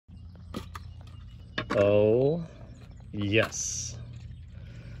Oh, yes.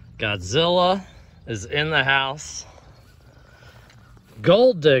 Godzilla is in the house.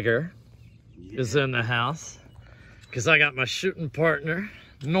 Gold Digger is in the house. Because I got my shooting partner,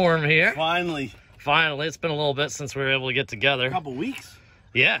 Norm, here. Finally. Finally. It's been a little bit since we were able to get together. A couple weeks.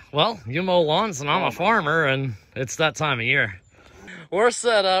 Yeah, well, you mow lawns and I'm a farmer, and it's that time of year. We're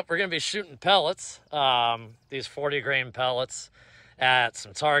set up. We're going to be shooting pellets, these 40 grain pellets at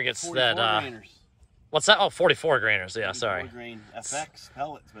some targets that... grainers. What's that? Oh, 44 grainers. Yeah, sorry. 44 grain FX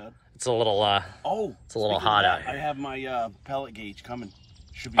pellets, man. It's a little, it's a little hot out here. I have my pellet gauge coming.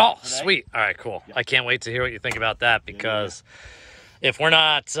 Should be Oh, sweet. All right, cool. Yep. I can't wait to hear what you think about that, because if we're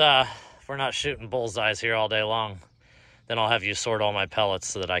not shooting bullseyes here all day long, then I'll have you sort all my pellets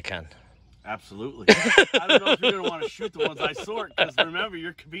so that I can. Absolutely. I don't know if you're going to want to shoot the ones I sort, because remember,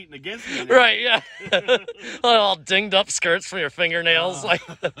 you're competing against me now. Right, yeah. All dinged up skirts from your fingernails. Like,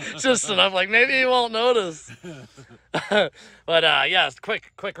 just enough, like, maybe you won't notice. But, yeah,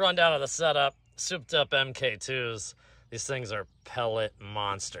 quick rundown of the setup. Souped up MK2s. These things are pellet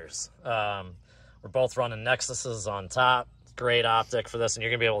monsters. We're both running Nexuses on top. Great optic for this, and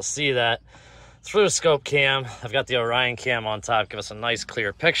you're going to be able to see that through the scope cam. I've got the Orion cam on top, give us a nice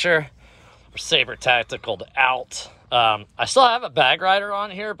clear picture. We're Saber Tactical'd out. I still have a bag rider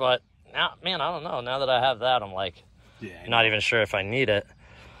on here, but now, man, I don't know. Now that I have that, I'm like, not even sure if I need it.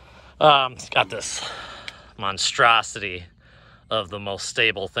 It's got this monstrosity of the most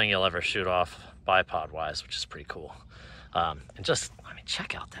stable thing you'll ever shoot off bipod-wise, which is pretty cool. And just, I mean,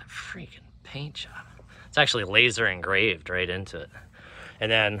 check out that freaking paint job. It's actually laser engraved right into it. And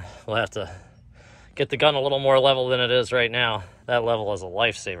then we'll have to get the gun a little more level than it is right now. That level is a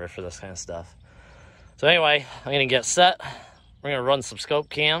lifesaver for this kind of stuff. So anyway, I'm gonna get set. We're gonna run some scope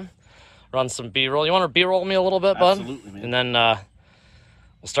cam, run some B-roll. You want to B-roll me a little bit, bud? Absolutely, man. And then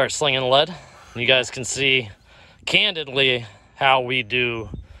we'll start slinging lead. You guys can see candidly how we do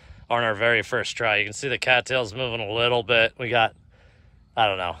on our very first try. You can see the cattails moving a little bit. We got, I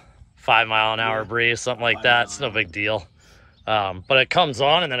don't know, 5 mile an hour breeze, something like that. It's no big deal. But it comes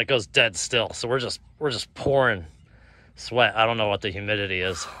on and then it goes dead still. So we're just pouring sweat. I don't know what the humidity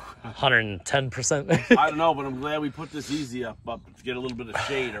is. 110%. I don't know, but I'm glad we put this easy up to get a little bit of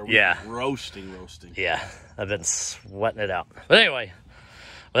shade. Or roasting. Yeah, I've been sweating it out. But anyway,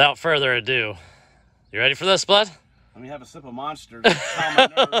 without further ado, you ready for this, bud? Let me have a sip of Monster to calm my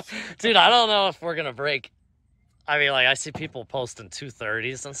nerves. Dude, I don't know if we're gonna break. I mean, like, I see people posting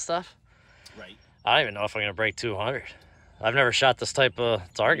 230s and stuff. Right. I don't even know if I'm gonna break 200. I've never shot this type of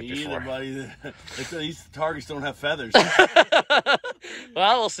target before. Buddy. These targets don't have feathers.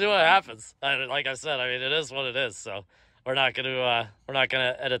 Well, we'll see what happens. Like I said, I mean, it is what it is. So we're not gonna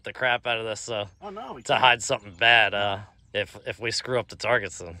edit the crap out of this. So to hide something bad. If we screw up the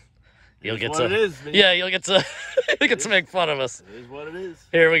targets, then you'll get to. You'll get to. You get to make fun of us. It is what it is.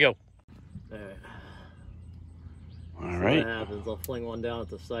 Here we go. All right. What happens? I'll fling one down at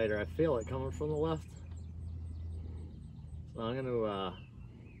the sighter. I feel it coming from the left. So I'm going to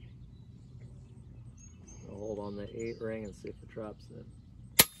hold on the 8 ring and see if it drops in.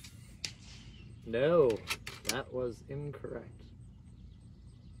 No, that was incorrect.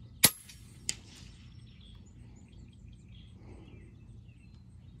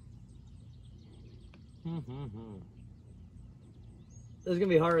 This is going to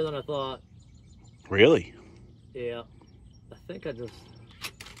be harder than I thought. Really? Yeah. I think I just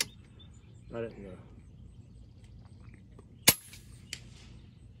got it in the...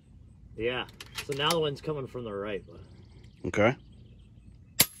 Yeah, so now the wind's coming from the right. But... Okay.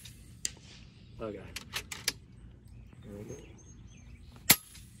 Okay. There we go.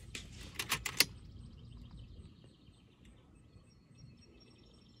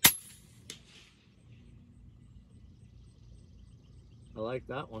 I like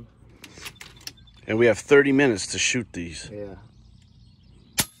that one. And we have 30 minutes to shoot these. Yeah.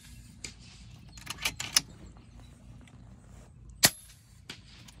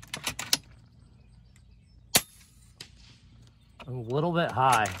 A little bit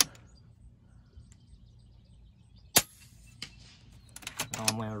high. Oh,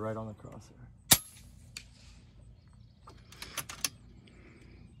 I'm landing right on the crosshair.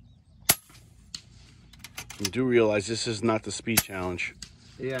 You do realize this is not the speed challenge.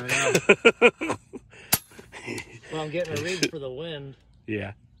 Yeah, I know. Well, I'm getting a read for the wind.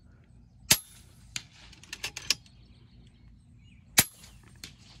 Yeah.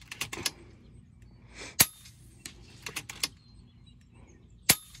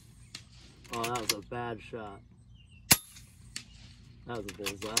 Oh, that was a bad shot. That was a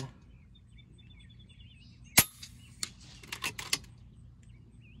bullseye.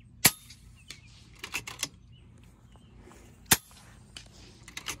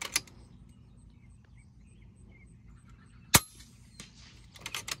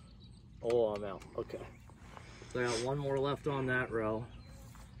 well, okay. So I got one more left on that row.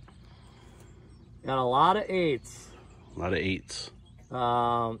 Got a lot of 8s. A lot of 8s.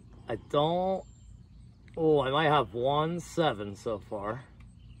 I don't... Oh, I might have 1 7 so far.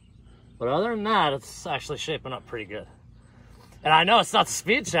 But other than that, it's actually shaping up pretty good. And I know it's not the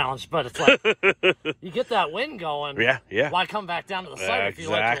speed challenge, but it's like, you get that wind going. Yeah, yeah. Why come back down to the site if you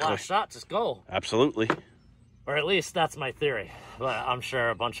like your last shot? Just go. Absolutely. Or at least that's my theory. But I'm sure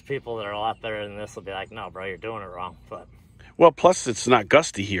a bunch of people that are a lot better than this will be like, no, bro, you're doing it wrong. But well, plus it's not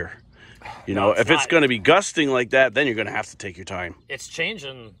gusty here. You know, if it's going to be gusting like that, then you're going to have to take your time. It's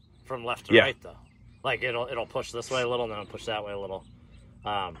changing from left to right, though. Like, it'll push this way a little, and then it'll push that way a little.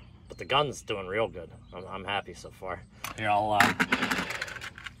 But the gun's doing real good. I'm happy so far. Here, I'll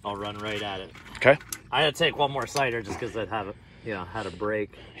run right at it. Okay. I had to take one more cider just because I'd have it, had a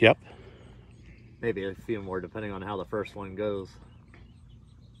break. Yep. Maybe a few more, depending on how the first one goes.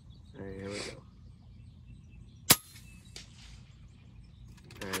 All right, here we go.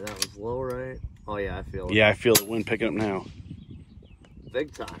 All right, that was low, right? Oh, yeah, I feel it. Yeah, I feel the wind picking up now.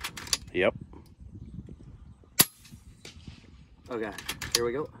 Big time. Yep. Okay, here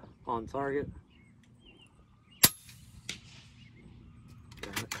we go. On target.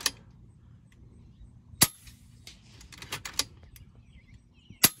 Got it.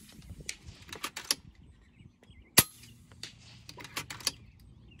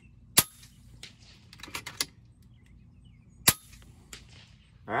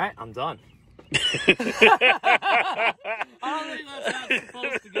 All right, I'm done. I don't think that's how it's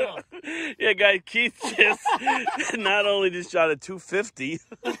supposed to go. Yeah, guys, Keith just not only just shot a 250,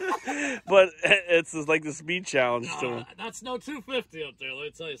 but it's just like the speed challenge to him. That's no 250 up there, let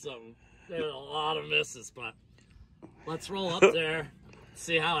me tell you something. There were a lot of misses, but let's roll up there,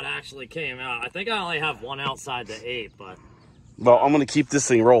 see how it actually came out. I think I only have one outside the 8, but... Well, I'm going to keep this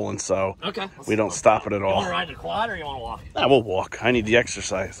thing rolling, so we don't stop it at all. You want to ride the quad or you want to walk? Nah, we'll walk. I need the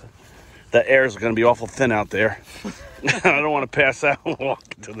exercise. The airs are going to be awful thin out there. I don't want to pass out and walk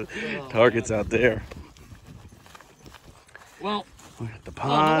to the targets out there. Well, we got the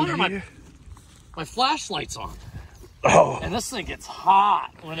pond here. My flashlight's on. Oh. And this thing gets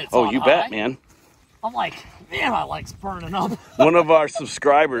hot when it's on you high. bet, man. I'm like, man, my leg's burning up. One of our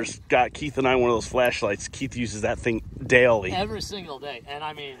subscribers got Keith and I one of those flashlights. Keith uses that thing daily. Every single day. And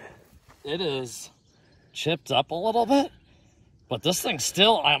I mean, it is chipped up a little bit. But this thing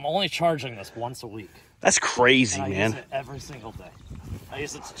still, I'm only charging this once a week. That's crazy, and I man. use it every single day. I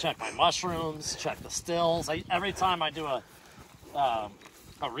use it to check my mushrooms, check the stills. Every time I do a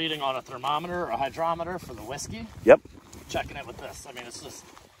reading on a thermometer or a hydrometer for the whiskey. Yep. Checking it with this. I mean, it's just...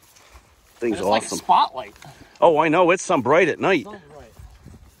 Thing's it's awesome. like a spotlight. Oh, I know. It's some bright at night. Right.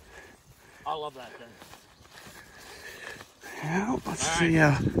 I love that thing. Yeah, let's All see.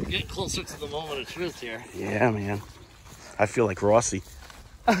 Right. Getting closer to the moment of truth here. Yeah, man. I feel like Rossi.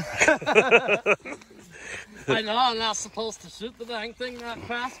 I know I'm not supposed to shoot the dang thing that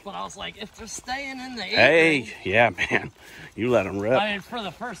fast, but I was like, if they're staying in the 8 range, yeah, man. You let them rip. I mean, for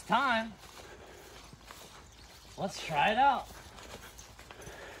the first time, let's try it out.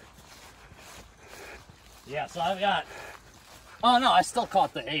 Yeah, so I've got... Oh, no, I still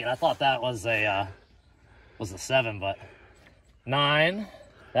caught the 8. I thought that was a 7, but... 9.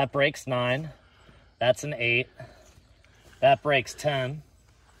 That breaks 9. That's an 8. That breaks 10.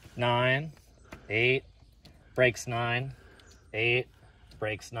 9. 8. Breaks 9. 8.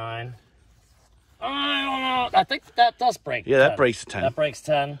 Breaks 9. I don't know. I think that does break 10. Yeah, that breaks 10. That breaks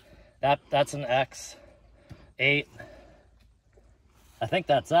 10. That's an X. 8. I think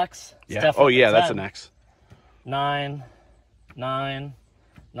that's X. Yeah. Oh, yeah, 10. that's an X. 9, 9,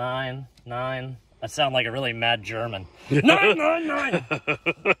 9, 9. I sound like a really mad German. 9, 9, 9.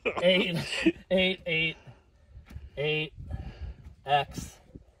 8, 8, 8, 8, X,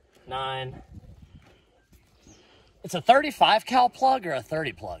 9. It's a 35 cal plug or a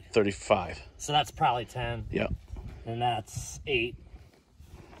 30 plug? 35. So that's probably 10. Yep. And that's 8.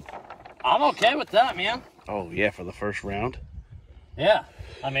 I'm okay with that, man. Oh, yeah, for the first round? Yeah.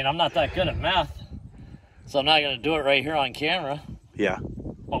 I mean, I'm not that good at math. So I'm not going to do it right here on camera. Yeah.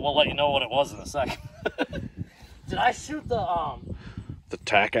 But we'll let you know what it was in a second. Did I shoot the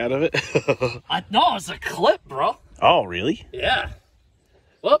tack out of it? No, it's a clip, bro. Oh, really? Yeah.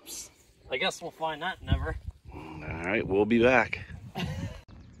 Whoops. I guess we'll find that never. All right, we'll be back.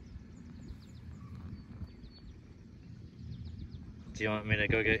 Do you want me to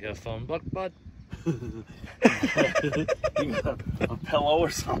go get you a phone book, bud? You got a pillow or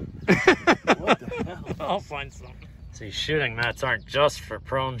something? What the hell? I'll find something. See, shooting mats aren't just for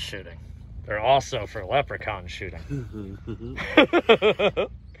prone shooting. They're also for leprechaun shooting.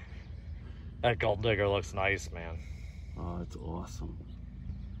 That gold digger looks nice, man. Oh, it's awesome.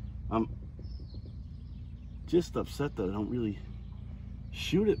 I'm just upset that I don't really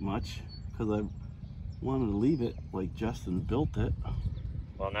shoot it much because I wanted to leave it like Justin built it.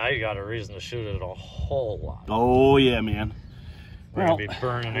 Well, now you got a reason to shoot it a whole lot. Oh yeah, man. We're gonna be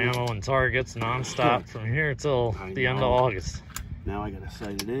burning ammo and targets nonstop from here till the end of August. Now I gotta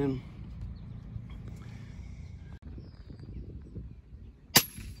sight it in.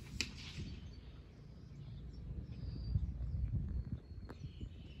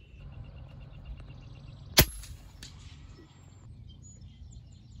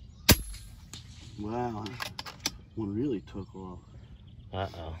 Wow, one really took off.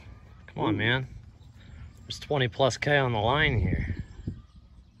 Uh-oh. Come on, man. There's 20 plus K on the line here.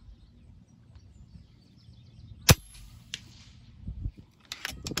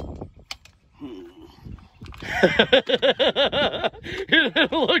 You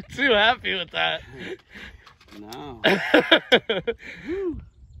didn't look too happy with that. No.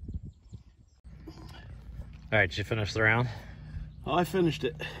 All right, did you finish the round? Oh, I finished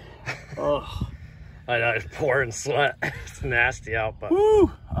it. Oh. I know, it's pouring sweat. It's nasty out, but...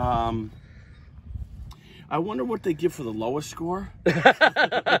 Woo! I wonder what they give for the lowest score.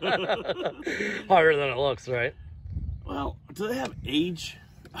 Harder than it looks, right? Well, do they have age?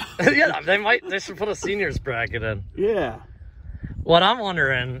 Yeah, they should put a seniors bracket in. Yeah. What I'm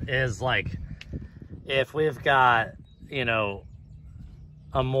wondering is, like, if we've got, you know,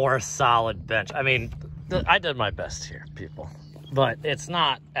 a more solid bench. I mean, I did my best here, people, but it's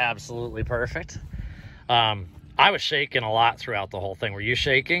not absolutely perfect. I was shaking a lot throughout the whole thing. Were you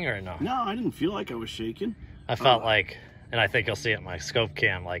shaking or no? No, I didn't feel like I was shaking. I felt like, and I think you'll see it in my scope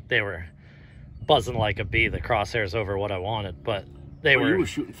cam, like they were buzzing like a bee, the crosshairs over what I wanted, but they were... You were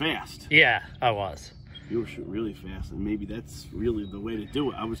shooting fast. Yeah, I was. You were shooting really fast, and maybe that's really the way to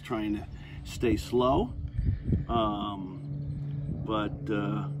do it. I was trying to stay slow, but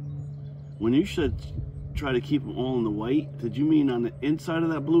when you said try to keep them all in the white, did you mean on the inside of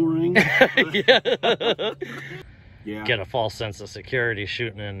that blue ring? Yeah. Yeah. Get a false sense of security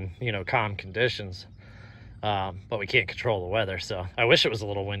shooting in, you know, calm conditions. But we can't control the weather, so I wish it was a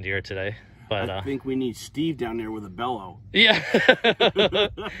little windier today. But I think we need Steve down there with a bellow. Yeah. Well,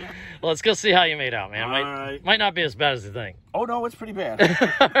 let's go see how you made out, man. All right. Might not be as bad as you think. Oh no, it's pretty bad.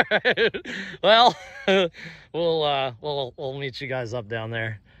 All right. Well, we'll meet you guys up down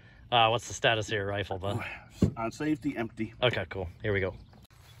there. What's the status here, rifle, bud? On safety, empty. Okay, cool. Here we go.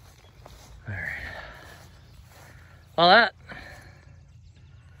 All right. Well,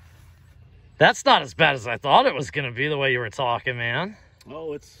 that's not as bad as I thought it was going to be, the way you were talking, man.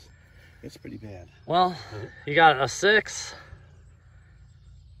 Oh, it's pretty bad. Well, you got a 6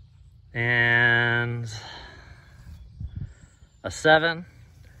 and a 7,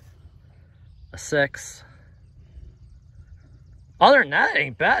 a 6. Other than that, it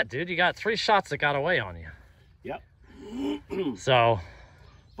ain't bad, dude. You got 3 shots that got away on you. Yep. So.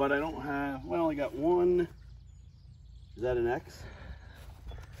 But I don't have, well, I got one. Is that an X?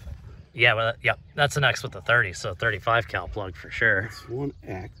 Yeah, well, yep, that's an X with the 30, so 35 cal plug for sure. It's one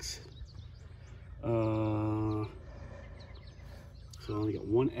X. So I only got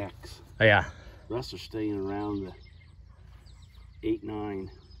one X. Oh, yeah. The rest are staying around the 8, 9.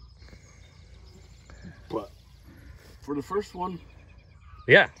 But for the first one,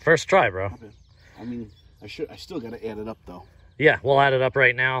 yeah, first try, bro. I mean, I still got to add it up though. Yeah, we'll add it up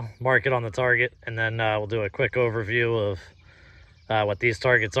right now, mark it on the target, and then we'll do a quick overview of what these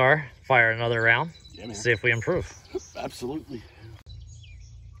targets are. Fire another round, see if we improve. Absolutely.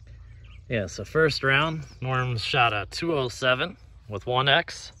 Yeah, so first round, Norm's shot a 207 with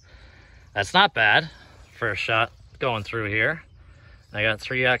 1X. That's not bad. First shot going through here. I got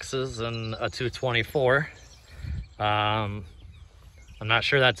 3 X's and a 224. I'm not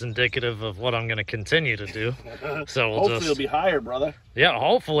sure that's indicative of what I'm going to continue to do. So we'll hopefully it'll be higher, brother. Yeah,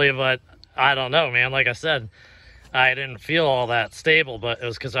 hopefully, but I don't know, man. Like I said, I didn't feel all that stable, but it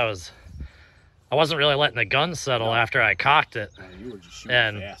was because I wasn't really letting the gun settle after I cocked it. You were just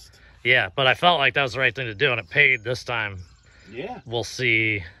shooting fast. Yeah, but I felt like that was the right thing to do, and it paid this time. Yeah. We'll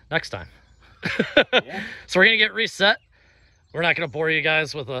see next time. Yeah. So we're going to get reset. We're not going to bore you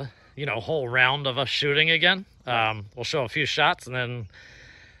guys with a whole round of us shooting again. We'll show a few shots and then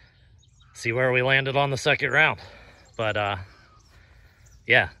see where we landed on the second round. But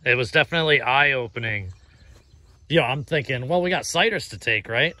yeah, it was definitely eye-opening. I'm thinking, well, we got sighters to take,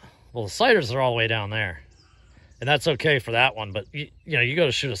 right? Well, the sighters are all the way down there, and that's okay for that one. But you go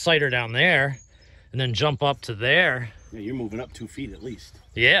to shoot a sighter down there and then jump up to there. Yeah, you're moving up 2 feet at least.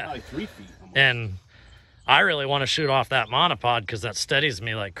 Yeah. Probably 3 feet almost. And I really want to shoot off that monopod because that steadies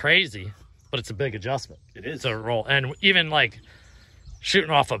me like crazy. but it's a big adjustment. It is. To roll. And even like shooting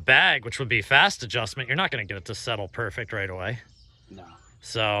off a bag, which would be fast adjustment, you're not going to get it to settle perfect right away. No.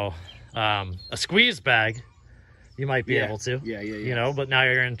 So a squeeze bag, you might be able to. Yeah. You know, but now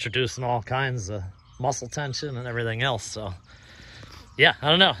you're introducing all kinds of muscle tension and everything else. So yeah, I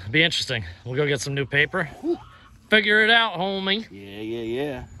don't know. It'd be interesting. We'll go get some new paper. Whew. Figure it out, homie.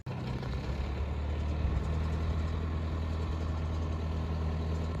 Yeah.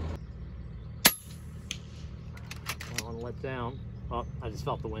 One let down. Oh, I just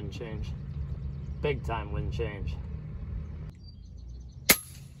felt the wind change. Big time wind change.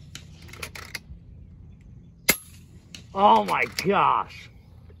 Oh my gosh.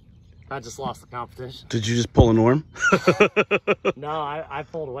 I just lost the competition. Did you just pull a Norm? No, I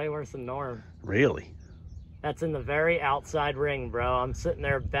pulled way worse than Norm. Really? That's in the very outside ring, bro. I'm sitting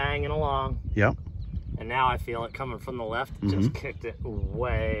there banging along. Yep. And now I feel it coming from the left. Just kicked it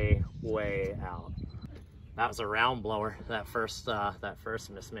way, way out. That was a round blower. That first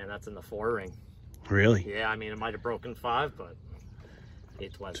miss, man. That's in the 4 ring. Really? Yeah, I mean, it might have broken 5, but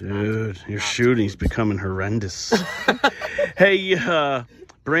it was Dude, not your shooting's becoming horrendous. Hey,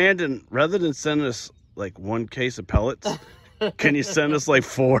 Brandon, rather than send us like 1 case of pellets, can you send us like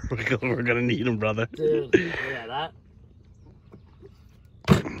 4? Because we're gonna need them, brother. Dude, yeah, that.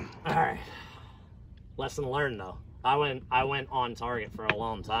 All right. Lesson learned, though. I went on target for a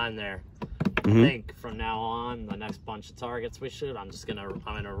long time there. I think from now on, the next bunch of targets we shoot, I'm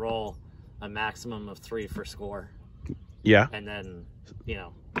gonna roll a maximum of 3 for score. Yeah. And then, you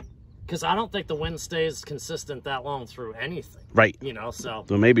know, because I don't think the wind stays consistent that long through anything. Right. You know, so.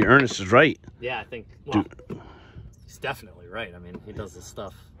 So maybe Ernest is right. Yeah, I think. Well, he's definitely right. I mean, he does this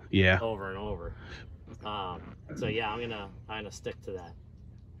stuff. Yeah. Over and over. So yeah, I'm gonna stick to that.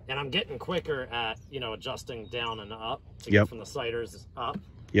 And I'm getting quicker at, you know, adjusting down and up to get from the sighters up.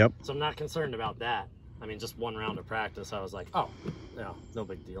 Yep. So I'm not concerned about that. I mean, just 1 round of practice, I was like, oh, no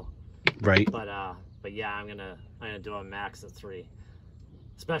big deal. Right. But yeah, I'm gonna do a max of 3,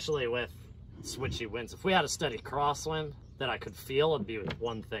 especially with switchy winds. If we had a steady crosswind that I could feel, it'd be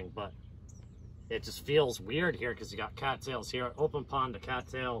one thing. But it just feels weird here because you got cattails here, open pond to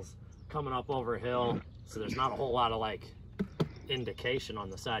cattails coming up over a hill, so there's not a whole lot of like indication on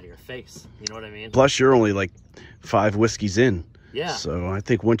the side of your face. You know what I mean? Plus, you're only like 5 whiskeys in. Yeah. So I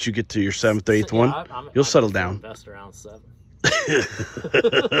think once you get to your 7th or 8th one, you'll settle down. Best around 7.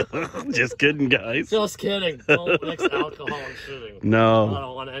 Just kidding, guys. Just kidding. Don't mix alcohol and shooting. No. I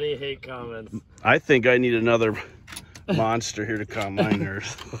don't want any hate comments. I think I need another monster here to calm my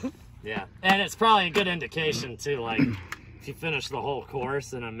nerves. Yeah, and it's probably a good indication too. Like, if you finish the whole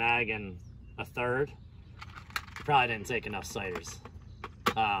course in a mag and a 3rd, you probably didn't take enough sighters.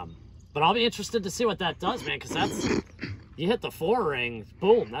 But I'll be interested to see what that does, man, because that's, you hit the 4 ring,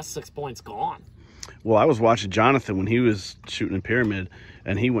 boom, that's 6 points gone. Well, I was watching Jonathan when he was shooting in Pyramid,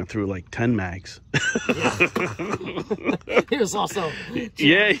 and he went through like 10 mags. Yeah. He was also.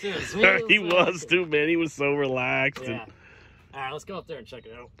 Yeah, he was too, man. He was so relaxed. Yeah. All right, let's go up there and check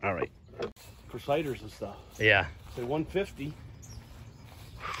it out. All right. For sighters and stuff. Yeah. Say 150.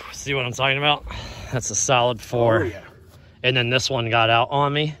 See what I'm talking about? That's a solid 4. Oh, yeah. And then this one got out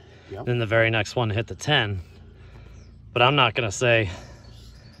on me. Yep. Then the very next one hit the 10. But I'm not gonna say.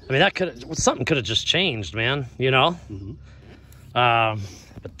 I mean, something could have just changed, man. You know.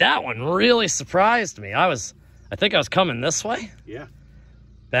 But that one really surprised me. I think I was coming this way. Yeah.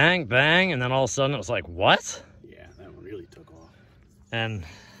 Bang, bang, and then all of a sudden it was like, what? Yeah, that one really took off. And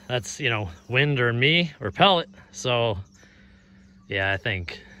that's, you know, wind or me or pellet. So yeah, I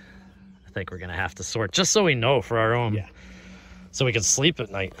think we're gonna have to sort just so we know for our own. Yeah. So we can sleep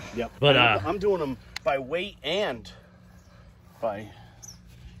at night. Yep. But I'm doing them by weight and by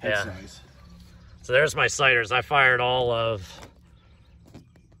head size. So there's my sighters. I fired all of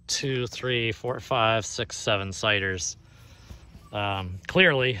 2, 3, 4, 5, 6, 7 sighters.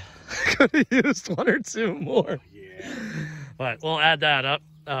 Clearly could have used 1 or 2 more. Yeah. But we'll add that up,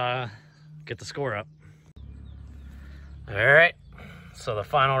 get the score up. All right, so the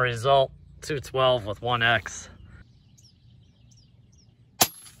final result, 212 with 1X.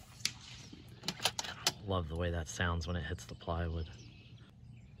 Love the way that sounds when it hits the plywood.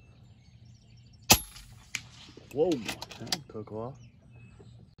 Whoa, that took off.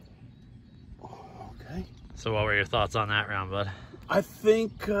 Okay. So what were your thoughts on that round, bud? I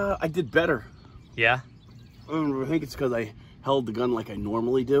think I did better. Yeah? I think it's because I held the gun like I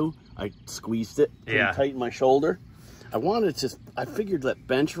normally do. I squeezed it pretty tight in my shoulder. I figured that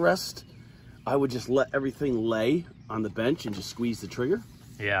bench rest, I would just let everything lay on the bench and just squeeze the trigger.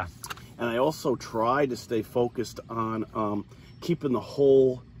 Yeah. And I also tried to stay focused on keeping the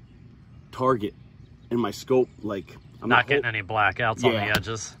whole target in my scope. Like I'm not getting any blackouts on the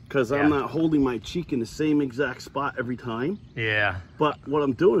edges. Because I'm not holding my cheek in the same exact spot every time. Yeah. But what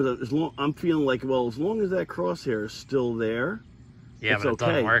I'm doing is I'm feeling like, well, as long as that crosshair is still there, yeah, but it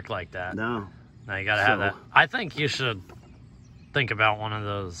doesn't work like that. No. No, you gotta have that. I think you should think about one of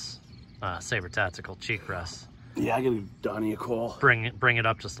those Saber Tactical cheek rests. Yeah, I gotta give Donnie a call. Bring it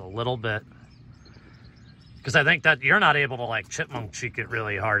up just a little bit. Because I think that you're not able to like chipmunk cheek it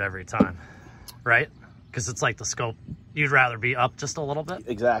really hard every time, right? Because it's like the scope, you'd rather be up just a little bit.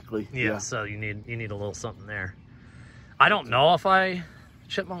 Exactly. Yeah. So you need a little something there. I don't know if I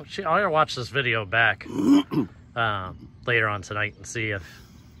chipmunk cheek. I gotta watch this video back later on tonight and see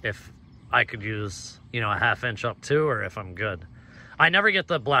if I could use, you know, a 1/2 inch up too, or if I'm good. I never get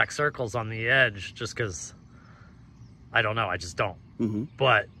the black circles on the edge just because I don't know. I just don't.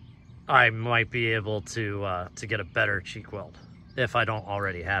 But I might be able to get a better cheek weld if I don't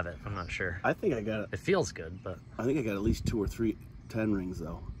already have it. I'm not sure. I think I got it. It feels good, but I think I got at least 2 or 3 10 rings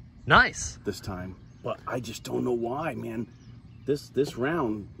though. Nice. This time, but I just don't know why, man. This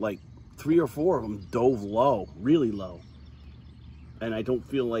round, like 3 or 4 of them dove low, really low, and I don't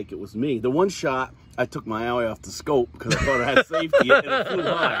feel like it was me. The one shot, I took my eye off the scope because I thought I had safety and it flew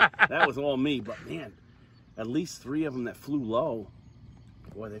high. That was all me, but man, at least 3 of them that flew low.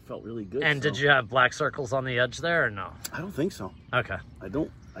 Boy, they felt really good. And did you have black circles on the edge there or no? I don't think so. Okay. I don't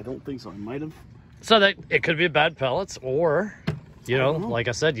think so. I might have. So that it could be bad pellets, or you know, like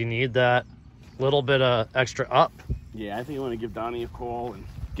I said, you need that little bit of extra up. Yeah, I think I want to give Donnie a call and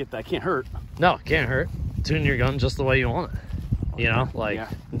get that. Can't hurt. No, it can't hurt. Tune your gun just the way you want it. You know, like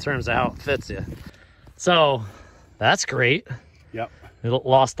in terms of how it fits you. So that's great. Yep. You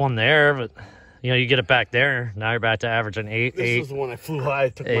lost one there, but you know, you get it back there. Now you're back to averaging 8. This is the one I flew high. I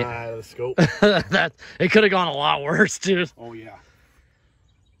took my eye out of the scope. That it could have gone a lot worse, dude. Oh yeah.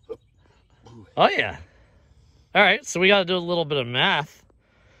 Oh yeah. All right, so we got to do a little bit of math.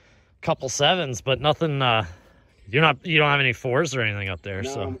 Couple 7s, but nothing. You don't have any 4s or anything up there,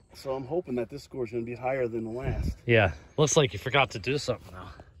 no, so I'm hoping that this score is going to be higher than the last. Yeah, looks like you forgot to do something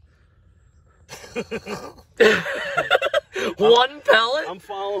now. One pellet? I'm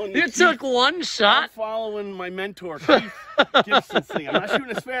following. You took one shot? I'm following my mentor, Keith Gibson's thing. I'm not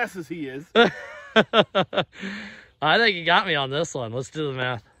shooting as fast as he is. I think you got me on this one. Let's do the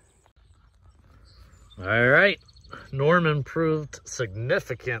math. All right. Norm improved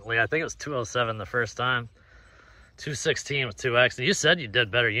significantly. I think it was 207 the first time. 216 with 2X. And you said you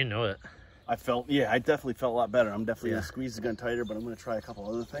did better. You knew it. I definitely felt a lot better. I'm definitely going to squeeze the gun tighter, but I'm going to try a couple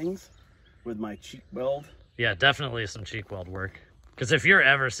other things with my cheek weld. Yeah, definitely some cheek weld work. Because if you're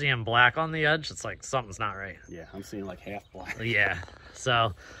ever seeing black on the edge, it's like something's not right. Yeah, I'm seeing like half black. Yeah.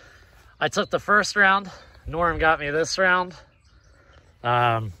 So I took the first round. Norm got me this round.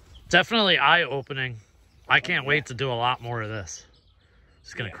 Definitely eye-opening. I can't wait to do a lot more of this.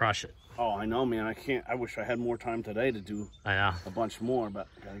 Just going to crush it. Oh, I know, man. I wish I had more time today to do a bunch more, but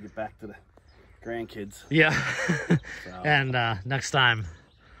I got to get back to the grandkids. Yeah. And next time,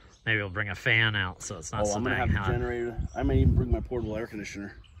 maybe we'll bring a fan out so it's not so I'm going to dang have hot. the generator. I may even bring my portable air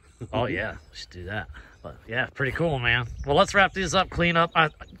conditioner. Oh, yeah. We should do that. But, yeah, pretty cool, man. Well, let's wrap these up, clean up.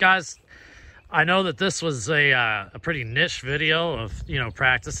 Guys, I know that this was a pretty niche video of, you know,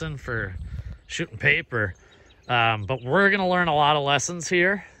 practicing for shooting paper. But we're going to learn a lot of lessons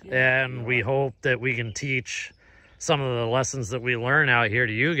here, and we hope that we can teach some of the lessons that we learn out here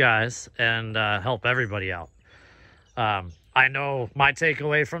to you guys and help everybody out. I know my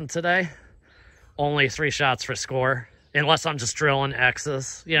takeaway from today, only 3 shots for score, unless I'm just drilling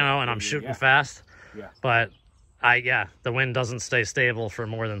X's, you know, and I'm shooting fast. Yeah. But the wind doesn't stay stable for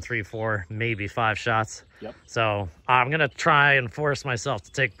more than 3, 4, maybe 5 shots. Yep. So I'm going to try and force myself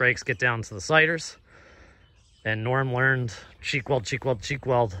to take breaks, get down to the sighters. And Norm learned cheek weld, cheek weld, cheek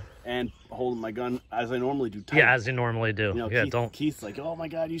weld. And holding my gun as I normally do. Tight. Yeah, as you normally do. You know, Keith's like, oh my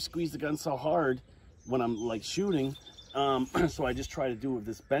God, you squeeze the gun so hard when I'm like shooting. So I just try to do with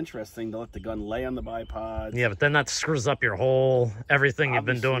this Benchrest thing to let the gun lay on the bipods. Yeah, but then that screws up your whole, everything you've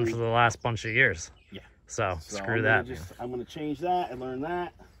been doing for the last bunch of years. Yeah. So screw that. I'm going to change that and learn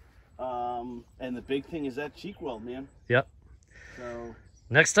that. And the big thing is that cheek weld, man. Yep. So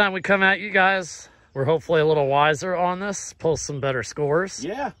next time we come at you guys, we're hopefully a little wiser on this, post some better scores.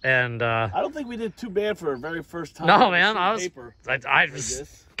 Yeah. And I don't think we did too bad for our very first time. No, man. I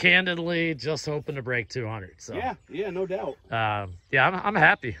was candidly just hoping to break 200. So yeah, no doubt. I'm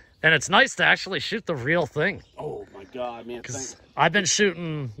happy. And it's nice to actually shoot the real thing. Oh my God, man. Because I've been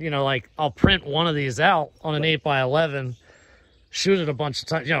shooting, you know, like I'll print one of these out on an 8x11 shoot it a bunch of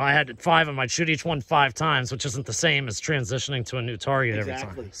times. You know, I had 5 of them. I'd shoot each one 5 times, which isn't the same as transitioning to a new target every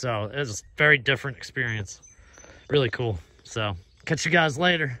time. So it was a very different experience. Really cool. So catch you guys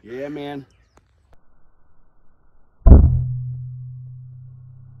later. Yeah, man.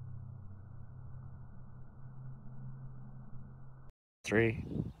 Three,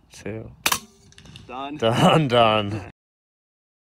 2. Done. Done.